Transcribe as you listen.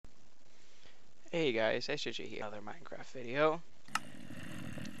Hey guys, SJJ here. Another Minecraft video.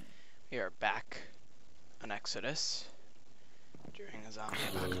 We are back on Exodus during a zombie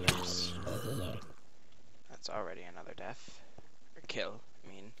apocalypse. That's already another death. Or kill,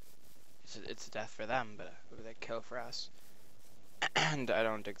 I mean. It's a death for them, but it was a kill for us. And I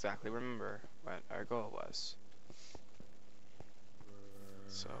don't exactly remember what our goal was.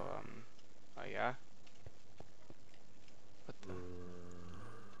 So, oh yeah? What the?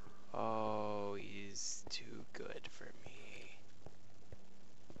 Oh, he's too good for me.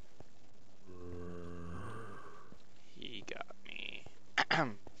 He got me.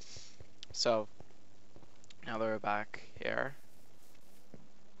 So, now that we're back here,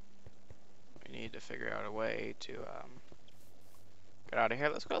 we need to figure out a way to get out of here.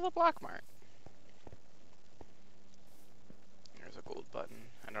 Let's go to the block mart. There's a gold button.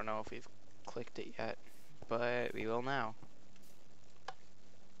 I don't know if we've clicked it yet, but we will now.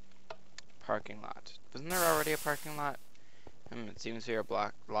 Parking lot. Wasn't there already a parking lot? It seems we are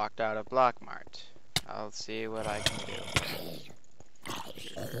locked out of block mart. I'll see what I can do.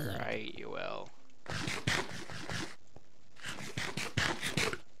 You're right, you will.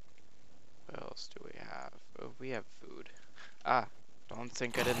 What else do we have? Oh, we have food. Ah, don't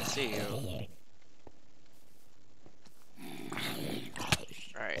think I didn't see you.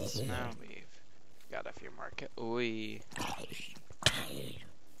 Alright, so now we've got a few market. Ooh.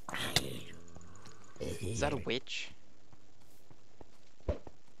 Is that a witch?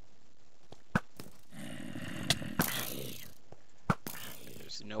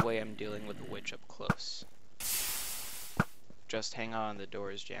 There's no way I'm dealing with a witch up close. Just hang on, the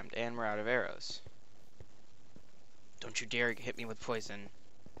door is jammed, and we're out of arrows. Don't you dare hit me with poison.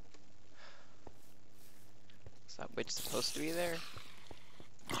 Is that witch supposed to be there?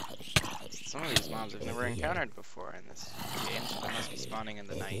 Some of these mobs I've never encountered before in this game, so they must be spawning in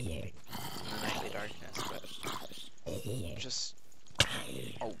the night, in the nightly darkness, but just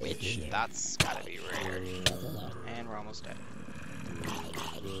a witch, that's gotta be rare. And we're almost dead.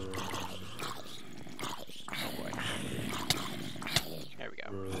 Oh boy. There we go.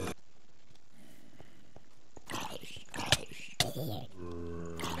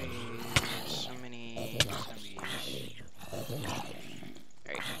 Wait, so many zombies.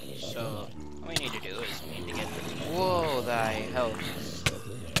 Alright, so what we need to do is we need to get the— whoa, thy health.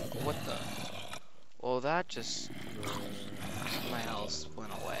 What the? Well, that just— my health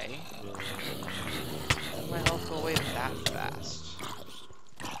went away. How did my health go away that fast?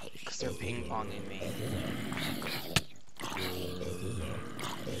 Because they're ping-ponging me.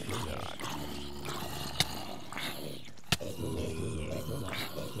 God.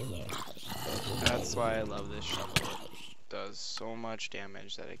 That's why I love this shovel. It does so much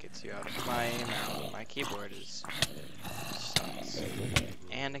damage that it gets you out of my mouth. My keyboard is sucks.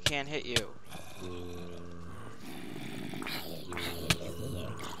 And it can't hit you.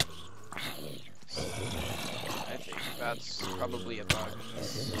 I think that's probably a bug in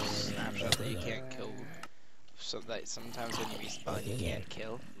this snapshot that you can't kill. So that sometimes when you respawn you can't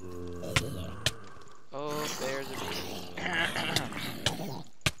kill. Oh, there's a bee.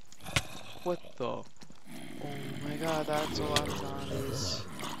 What the? Oh my god, that's a lot of zombies.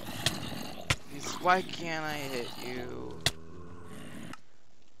 Why can't I hit you?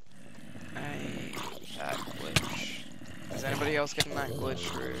 I hate that glitch. Is anybody else getting that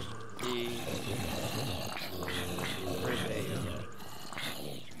glitch where they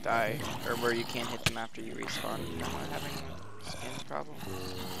die, or where you can't hit them after you respawn? Am I having a skin problem?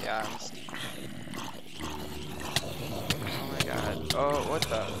 Yeah, I'm oh my god. Oh, what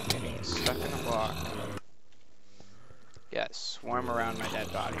the? I'm getting stuck in a block. Yes, swarm around my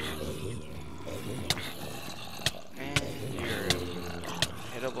dead body. And you're a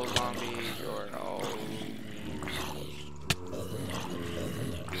hittable zombie, you're all—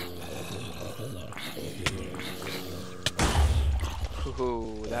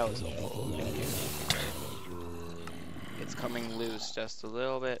 ooh, that was awful. Thank you. It's coming loose just a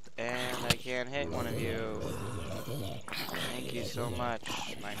little bit, and I can't hit one of you. Thank you so much,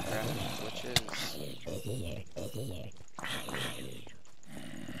 Minecraft witches.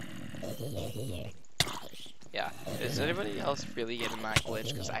 Yeah, is anybody else really getting that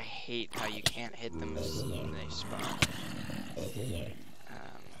glitch? Because I hate how you can't hit them as when they spawn.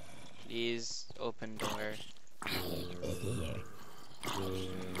 Please, open door.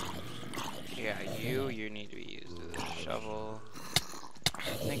 Yeah, you need to be used with a shovel. I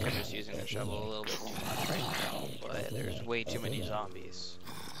think I'm just using a shovel a little bit too much right now, but there's way too many zombies.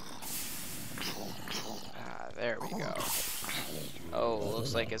 Ah, there we go. Oh,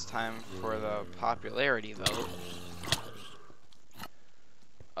 looks like it's time for the popularity vote.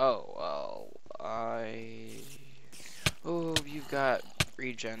 Oh, well, Oh, you've got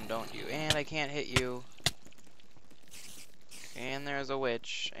regen, don't you? And I can't hit you. And there's a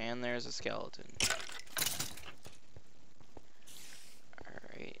witch, and there's a skeleton.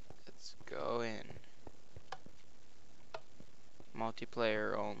 Alright, let's go in.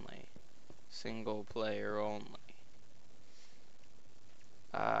 Multiplayer only. Single player only.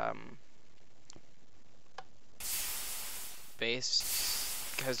 Based,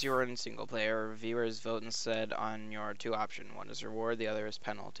 because you were in single player, viewers vote and said on your two options. One is reward, the other is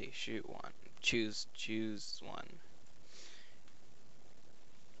penalty. Shoot one. Choose one.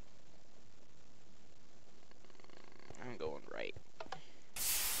 I'm going right.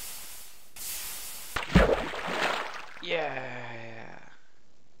 Yeah.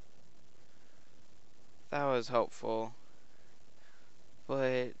 That was hopeful.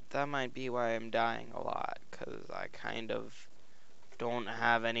 But that might be why I'm dying a lot, because I kind of don't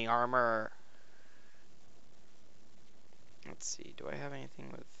have any armor. Let's see, do I have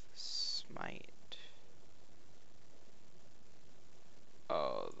anything with smite?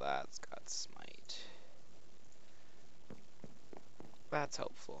 Oh, that's got smite. That's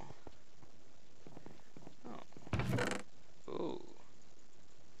helpful. Oh. Ooh.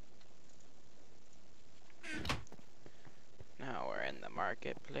 Now we're in the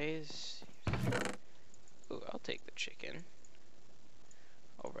marketplace. Ooh, I'll take the chicken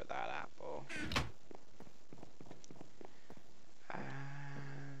over that apple. And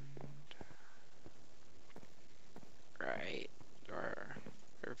right, we're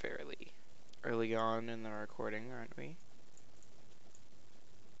fairly early on in the recording, aren't we?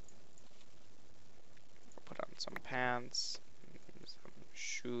 I'll put on some pants, some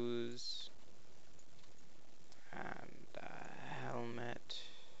shoes, and a helmet.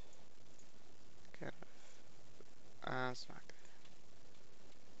 Kind of. That's not good.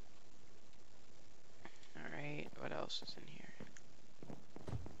 Alright, what else is in here?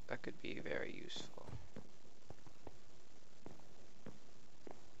 That could be very useful.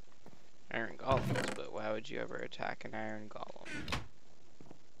 Iron golems, but why would you ever attack an iron golem?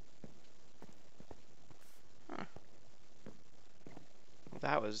 Huh. Well,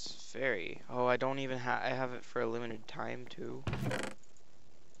 that was very... Oh, I don't even have... I have it for a limited time, too.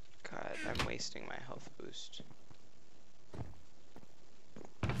 God, I'm wasting my health boost.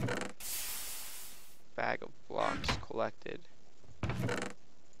 Bag of blocks collected. I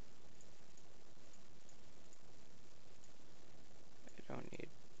don't need...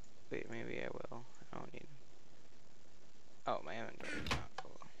 Wait, maybe I will. I don't need... Oh, my inventory's not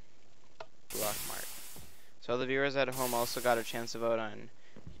full. Block mark. So the viewers at home also got a chance to vote on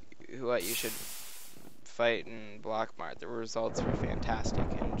what you should fight in Block Mart. The results were fantastic.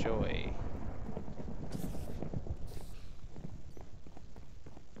 Enjoy.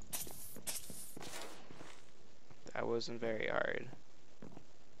 That wasn't very hard.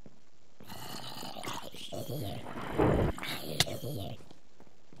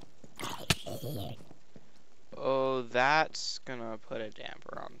 Oh, that's gonna put a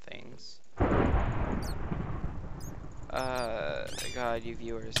damper on things. God, you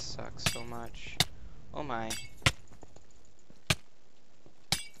viewers suck so much. Oh my.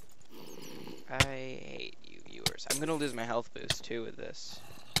 I hate you viewers. I'm gonna lose my health boost too with this.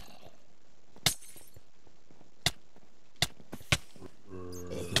 Alright,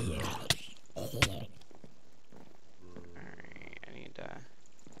 I need to...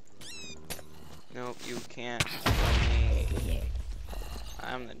 Nope, you can't kill me.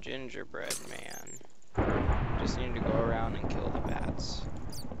 I'm the gingerbread man. Just need to go around and kill the bats.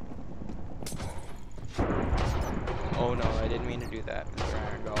 Oh no, I didn't mean to do that, Mr.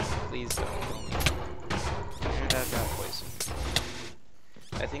 Iron Golem. Please don't kill me. And I've got poison.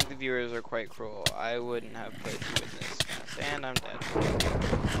 I think the viewers are quite cruel. I wouldn't have put you in this mess. And I'm dead.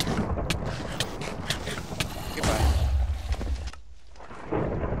 Goodbye.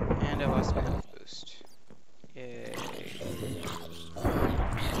 And I lost my health boost. Yay.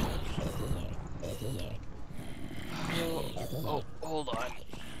 Oh, hold on.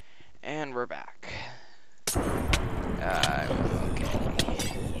 And we're back. Okay.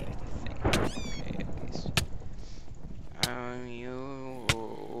 Okay, at least.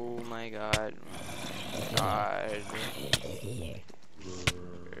 Oh my god. God.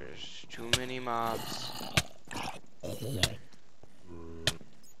 There's too many mobs.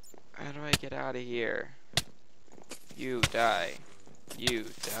 How do I get out of here? You die. You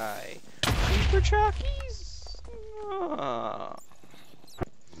die. Super Chockies? Oh.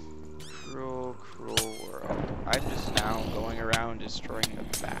 Cruel, cruel world. I'm just now going around destroying the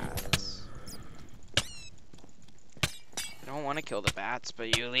bats. I don't want to kill the bats,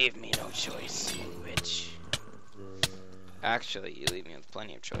 but you leave me no choice, witch. Actually, you leave me with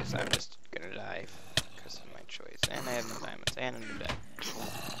plenty of choice. I'm just gonna die because of my choice. And I have no diamonds, and I'm dead.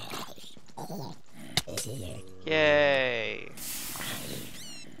 Yay!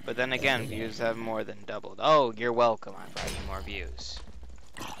 But then again, views have more than doubled. Oh, you're welcome. I brought you more views.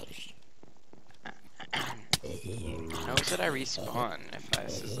 How is it I respawn if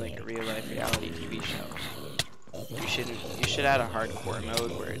this is like a real life reality TV show? You should add a hardcore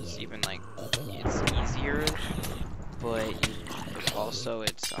mode where it's even like it's easier, but also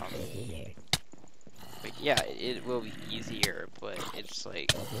it's but yeah, it will be easier, but it's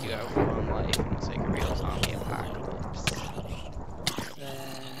like you have one life and it's like a real zombie apocalypse.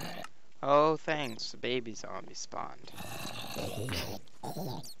 Oh, thanks, the baby zombie spawned.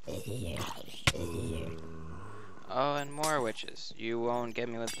 Oh, and more witches. You won't get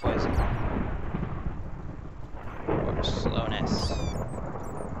me with poison. Or slowness.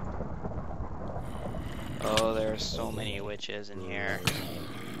 Oh, there are so many witches in here.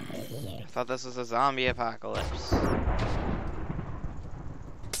 I thought this was a zombie apocalypse.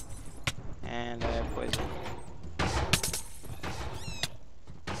 And I have poison.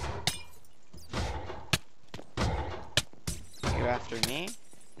 You're after me?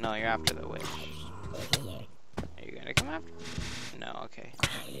 No, you're after the witch. Are you gonna come after me? No, okay.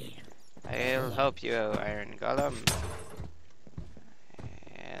 I'll help you, Iron Golem.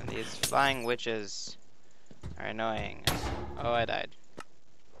 And these flying witches are annoying. Oh, I died.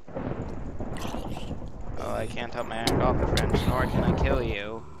 Oh, I can't help my Iron Golem friends, nor can I kill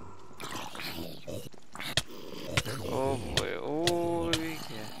you. Oh boy, oh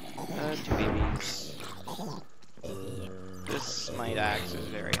yeah. Two babies. This smite axe is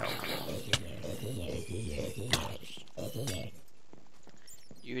very helpful.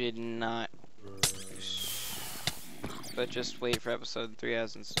 You did not. But just wait for episode 3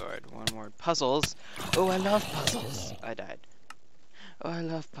 as in sword. One more. Puzzles. Oh, I love puzzles. I died. Oh, I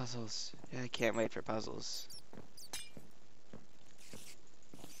love puzzles. Yeah, I can't wait for puzzles.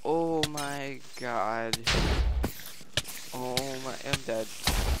 Oh my god. Oh my, I'm dead.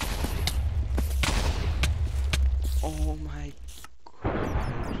 Oh my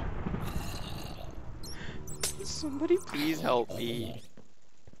god. Somebody please help me.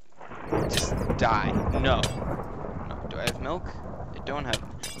 Just die. No. No. Do I have milk? I don't have.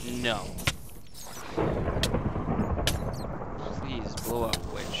 No. Please blow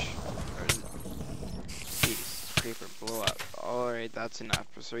up, witch. Please, creeper, blow up. Alright, that's enough.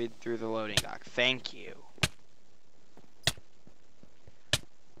 Proceed through the loading dock. Thank you.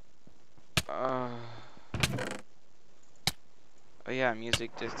 Oh yeah,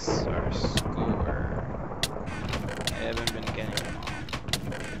 music discs are score. I haven't been getting them all.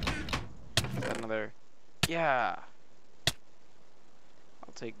 Is that another? Yeah.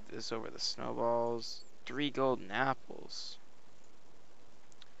 I'll take this over the snowballs. 3 golden apples.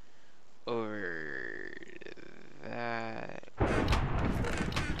 Over that.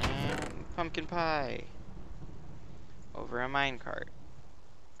 And pumpkin pie. Over a minecart.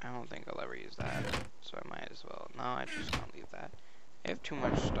 I don't think I'll ever use that, so I might as well. No, I just can't leave that. I have too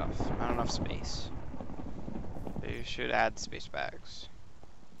much stuff. Not enough space. They should add space bags.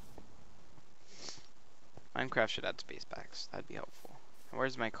 Minecraft should add space bags. That'd be helpful. And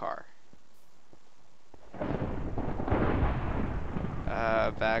where's my car?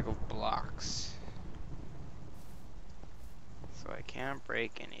 Bag of blocks. So I can't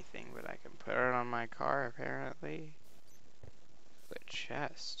break anything, but I can put it on my car, apparently. The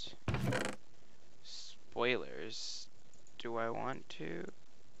chest. Spoilers. Do I want to?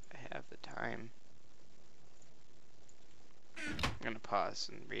 I have the time. I'm gonna pause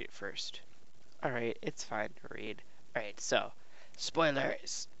and read it first. Alright, it's fine to read. Alright, so,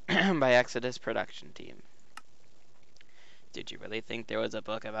 spoilers by Exodus Production Team. Did you really think there was a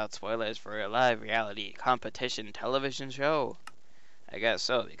book about spoilers for a live reality competition television show? I guess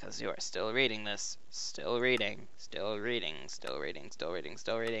so, because you are still reading this. Still reading. Still reading. Still reading. Still reading.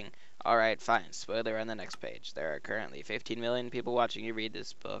 Still reading. Alright, fine. Spoiler on the next page. There are currently 15 million people watching you read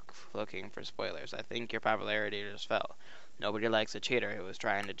this book looking for spoilers. I think your popularity just fell. Nobody likes a cheater who was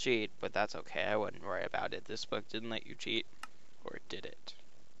trying to cheat, but that's okay. I wouldn't worry about it. This book didn't let you cheat. Or did it?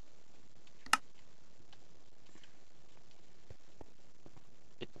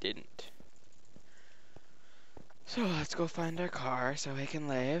 It didn't. So let's go find our car so we can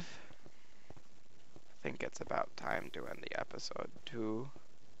leave. I think it's about time to end the episode too.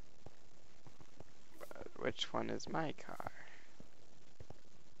 But which one is my car?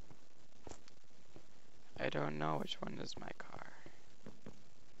 I don't know which one is my car.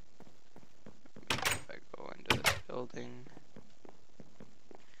 Maybe if I go into this building.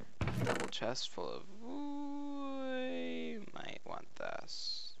 chest full of... I might want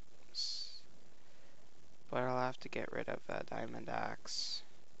this. But I'll have to get rid of that diamond axe.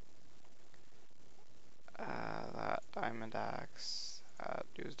 That diamond axe.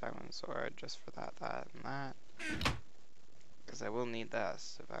 Use diamond sword just for that, and that. Because I will need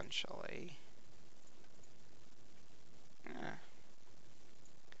this eventually.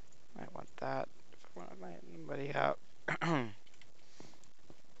 Might want that if I want to light anybody up.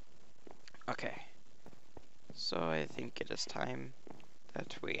 Okay. So I think it is time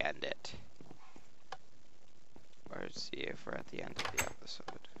that we end it. Or see if we're at the end of the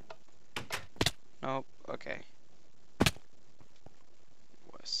episode. Nope. Okay.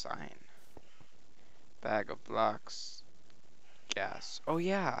 What a sign. Bag of blocks. Gas. Oh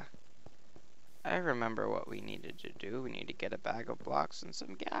yeah. I remember what we needed to do. We need to get a bag of blocks and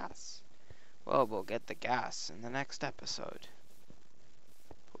some gas. Well, we'll get the gas in the next episode.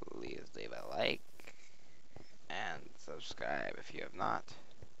 Please leave a like and subscribe if you have not.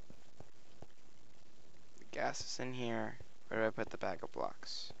 The gas is in here. Where do I put the bag of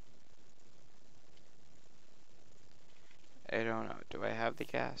blocks? I don't know. Do I have the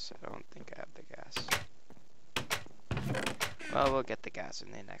gas? I don't think I have the gas. Well, we'll get the gas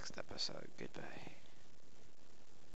in the next episode. Goodbye.